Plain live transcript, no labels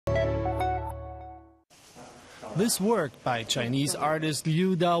This work by Chinese artist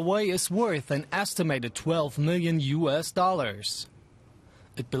Liu Dawei is worth an estimated $12 million.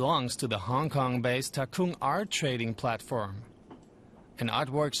 It belongs to the Hong Kong-based Takung art trading platform. An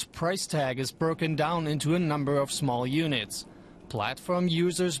artwork's price tag is broken down into a number of small units. Platform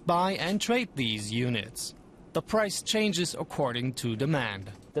users buy and trade these units. The price changes according to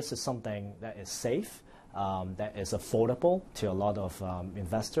demand. This is something that is safe, that is affordable to a lot of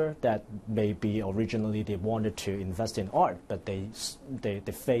investors that maybe originally they wanted to invest in art, but they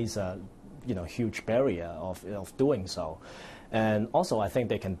face a huge barrier of doing so. And also I think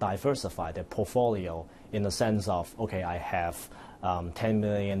they can diversify their portfolio in the sense of, okay, I have 10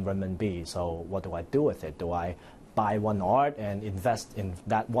 million renminbi, so what do I do with it? Do I buy one art and invest in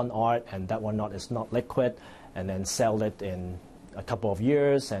that one art, and that one art is not liquid, and then sell it in a couple of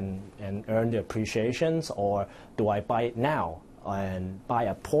years and earn the appreciations? Or do I buy it now and buy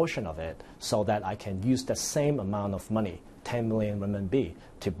a portion of it so that I can use the same amount of money, 10 million renminbi,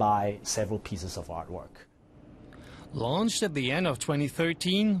 to buy several pieces of artwork? Launched at the end of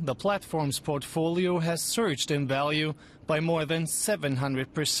 2013, the platform's portfolio has surged in value by more than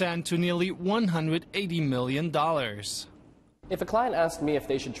 700% to nearly $180 million. If a client asked me if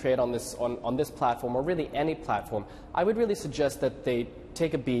they should trade on this platform, or really any platform, I would really suggest that they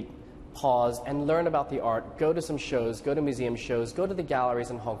take a beat, pause, and learn about the art, go to some shows, go to museum shows, go to the galleries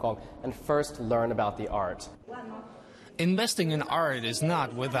in Hong Kong, and first learn about the art. Investing in art is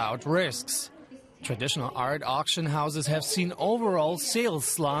not without risks. Traditional art auction houses have seen overall sales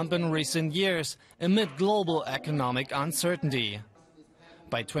slump in recent years amid global economic uncertainty.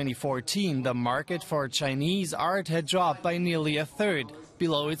 By 2014, the market for Chinese art had dropped by nearly a third,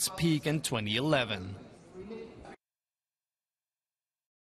 below its peak in 2011.